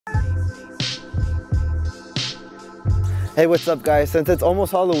Hey, what's up guys? Since it's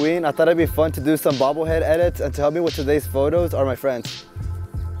almost Halloween, I thought it'd be fun to do some bobblehead edits, and to help me with today's photos are my friends.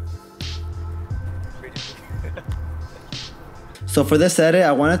 So for this edit,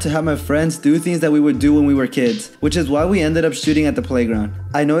 I wanted to have my friends do things that we would do when we were kids, which is why we ended up shooting at the playground.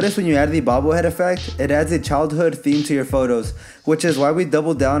 I noticed when you add the bobblehead effect, it adds a childhood theme to your photos, which is why we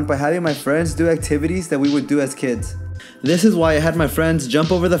doubled down by having my friends do activities that we would do as kids. This is why I had my friends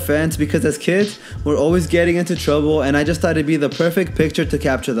jump over the fence, because as kids, we're always getting into trouble, and I just thought it'd be the perfect picture to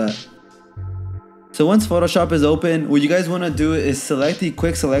capture that. So once Photoshop is open, what you guys want to do is select the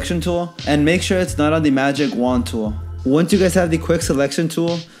quick selection tool and make sure it's not on the magic wand tool. Once you guys have the quick selection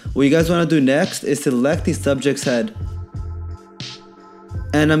tool, what you guys want to do next is select the subject's head.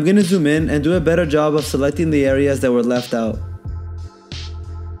 And I'm going to zoom in and do a better job of selecting the areas that were left out.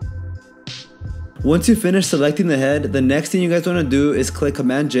 Once you finish selecting the head, the next thing you guys want to do is click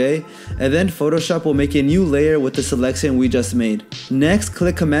Command J, and then Photoshop will make a new layer with the selection we just made. Next,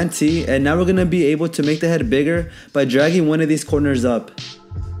 click Command T, and now we're going to be able to make the head bigger by dragging one of these corners up.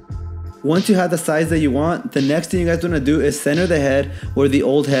 Once you have the size that you want, the next thing you guys want to do is center the head where the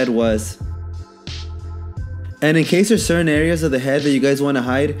old head was. And in case there's certain areas of the head that you guys want to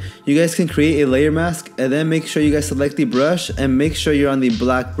hide, you guys can create a layer mask, and then make sure you guys select the brush and make sure you're on the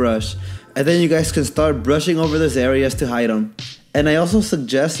black brush. And then you guys can start brushing over those areas to hide them. And I also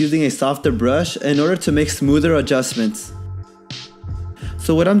suggest using a softer brush in order to make smoother adjustments.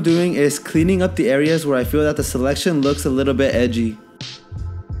 So what I'm doing is cleaning up the areas where I feel that the selection looks a little bit edgy.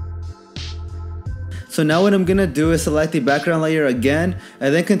 So now what I'm gonna do is select the background layer again,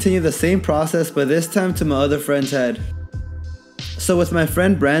 and then continue the same process, but this time to my other friend's head. So with my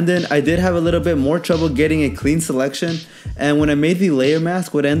friend Brandon, I did have a little bit more trouble getting a clean selection, and when I made the layer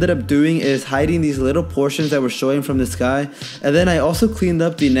mask, what I ended up doing is hiding these little portions that were showing from the sky, and then I also cleaned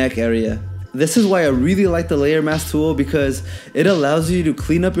up the neck area. This is why I really like the layer mask tool, because it allows you to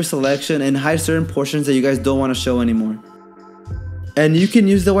clean up your selection and hide certain portions that you guys don't want to show anymore. And you can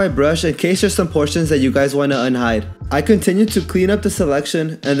use the white brush in case there's some portions that you guys want to unhide. I continued to clean up the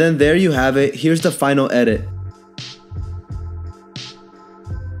selection, and then there you have it. Here's the final edit.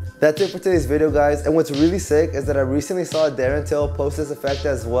 That's it for today's video guys, and what's really sick is that I recently saw Darren Till post this effect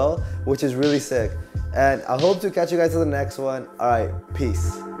as well, which is really sick. And I hope to catch you guys in the next one. Alright,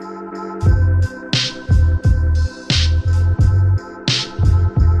 peace.